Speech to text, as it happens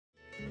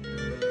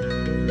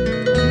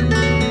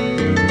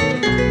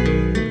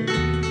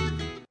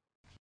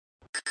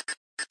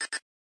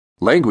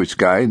Language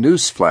Guy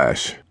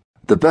Newsflash.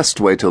 The best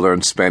way to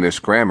learn Spanish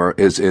grammar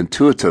is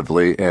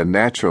intuitively and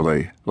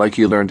naturally, like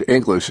you learned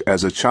English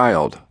as a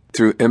child,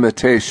 through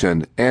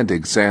imitation and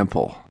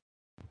example.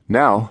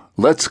 Now,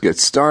 let's get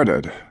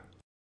started.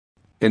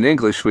 In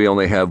English, we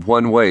only have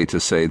one way to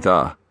say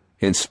the.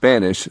 In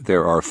Spanish,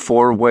 there are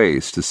 4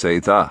 ways to say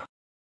the.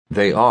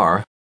 They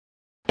are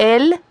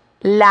el,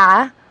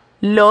 la,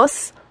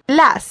 los,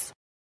 las.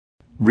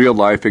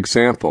 real-life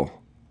example.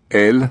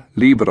 El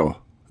libro,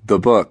 the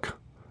book.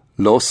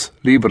 Los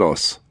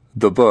libros,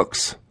 the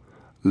books.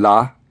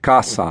 La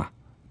casa,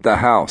 the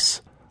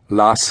house.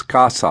 Las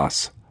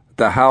casas,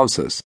 the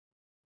houses.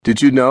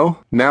 Did you know?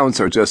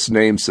 Nouns are just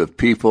names of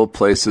people,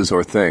 places,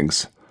 or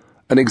things.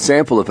 An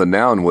example of a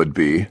noun would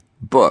be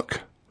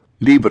book,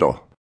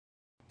 libro.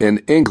 In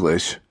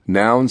English,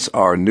 nouns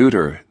are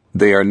neuter.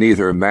 They are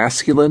neither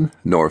masculine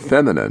nor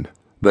feminine,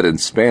 but in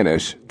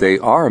Spanish, they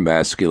are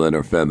masculine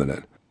or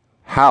feminine.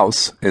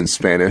 House in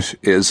Spanish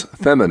is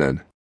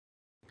feminine.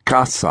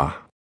 Casa.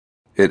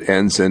 It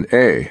ends in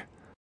A.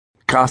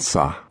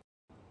 Casa.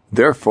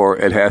 Therefore,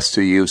 it has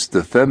to use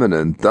the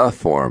feminine the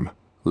form,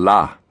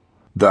 la.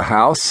 The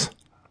house,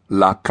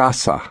 la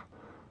casa.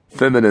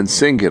 Feminine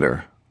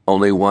singular,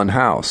 only one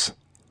house.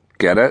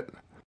 Get it?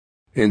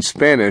 In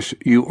Spanish,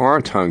 you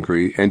aren't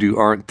hungry and you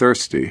aren't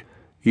thirsty.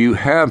 You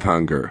have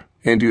hunger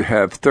and you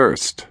have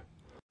thirst.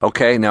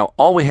 Okay, now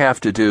all we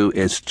have to do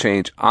is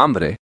change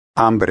hambre,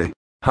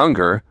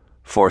 hunger,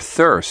 for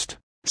thirst,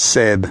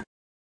 sed.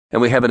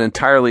 And we have an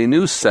entirely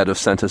new set of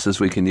sentences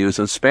we can use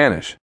in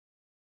Spanish.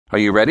 Are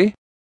you ready?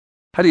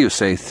 How do you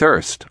say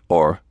thirst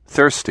or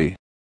thirsty?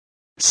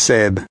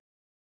 Sed.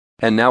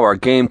 And now our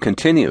game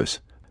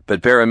continues.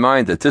 But bear in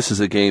mind that this is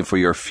a game for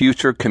your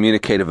future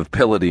communicative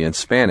ability in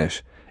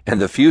Spanish. And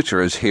the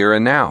future is here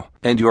and now.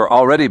 And you are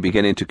already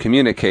beginning to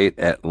communicate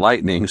at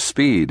lightning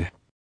speed.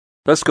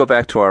 Let's go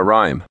back to our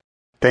rhyme.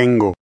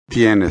 Tengo,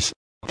 tienes,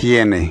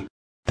 tiene,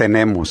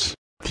 tenemos,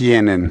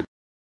 tienen.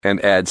 And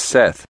add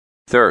sed,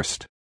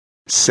 thirst,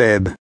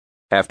 sed,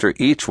 after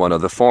each one of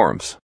the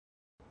forms.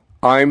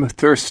 I'm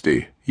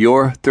thirsty,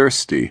 you're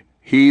thirsty,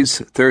 he's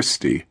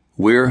thirsty,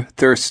 we're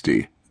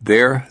thirsty,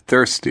 they're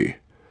thirsty.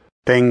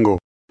 Tengo,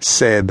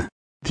 sed,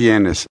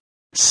 tienes,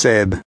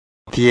 sed,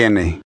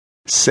 tiene,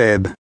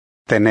 sed,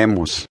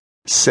 tenemos,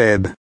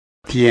 sed,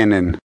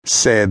 tienen,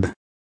 sed.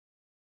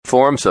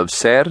 Forms of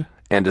ser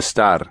and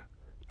estar.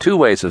 2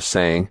 ways of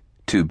saying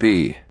to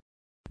be.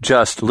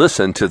 Just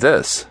listen to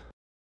this.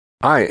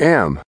 I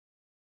am.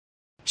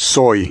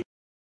 Soy.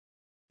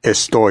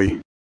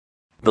 Estoy.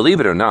 Believe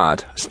it or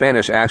not,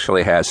 Spanish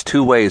actually has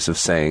 2 ways of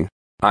saying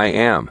I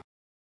am.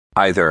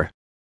 Either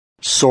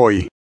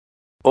soy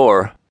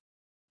or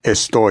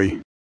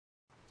estoy.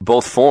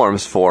 Both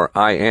forms for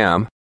I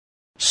am,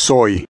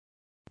 soy,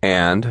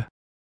 and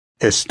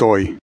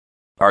estoy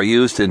are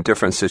used in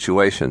different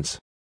situations.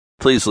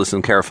 Please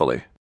listen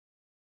carefully.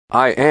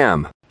 I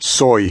am,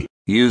 soy,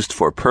 used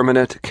for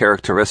permanent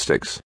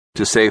characteristics.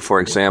 To say, for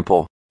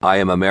example, I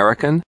am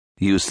American,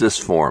 use this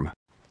form.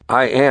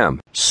 I am,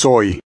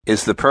 soy,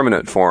 is the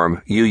permanent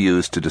form you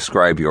use to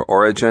describe your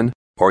origin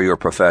or your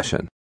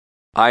profession.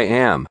 I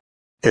am,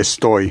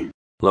 estoy,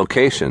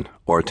 location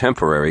or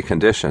temporary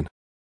condition.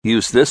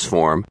 Use this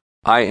form,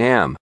 I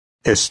am,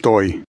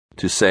 estoy,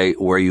 to say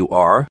where you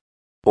are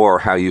or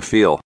how you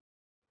feel.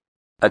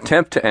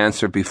 Attempt to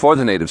answer before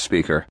the native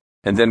speaker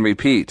and then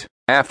repeat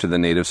after the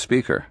native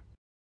speaker.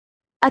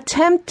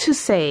 Attempt to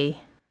say.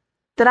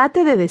 Trate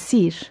de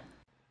decir.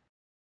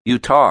 You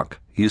talk,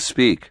 you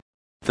speak.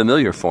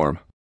 Familiar form.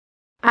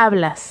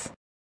 Hablas.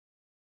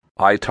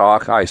 I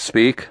talk, I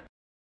speak.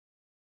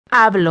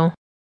 Hablo.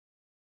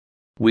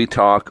 We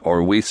talk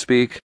or we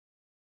speak.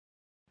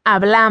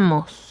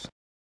 Hablamos.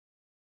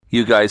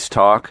 You guys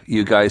talk,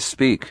 you guys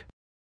speak.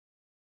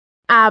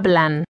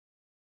 Hablan.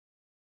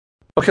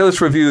 Okay,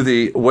 let's review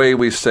the way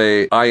we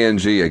say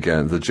ing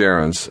again, the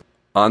gerunds.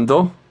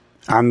 Ando,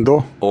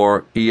 ando,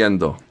 or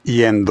yendo.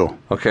 Yendo.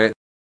 Okay,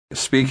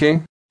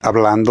 speaking.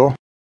 Hablando.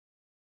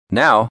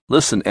 Now,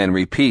 listen and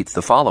repeat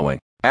the following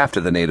after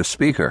the native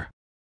speaker.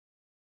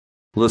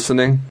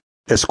 Listening.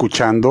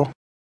 Escuchando.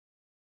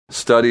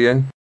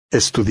 Studying.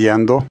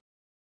 Estudiando.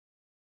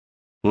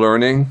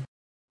 Learning.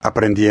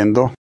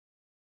 Aprendiendo.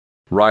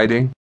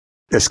 Writing.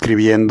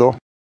 Escribiendo.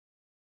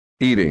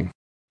 Eating.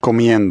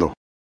 Comiendo.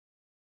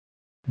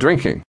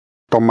 Drinking.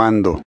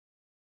 Tomando.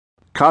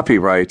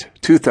 Copyright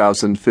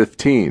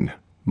 2015.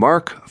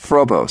 Mark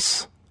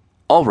Frobose.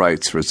 All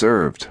rights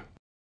reserved.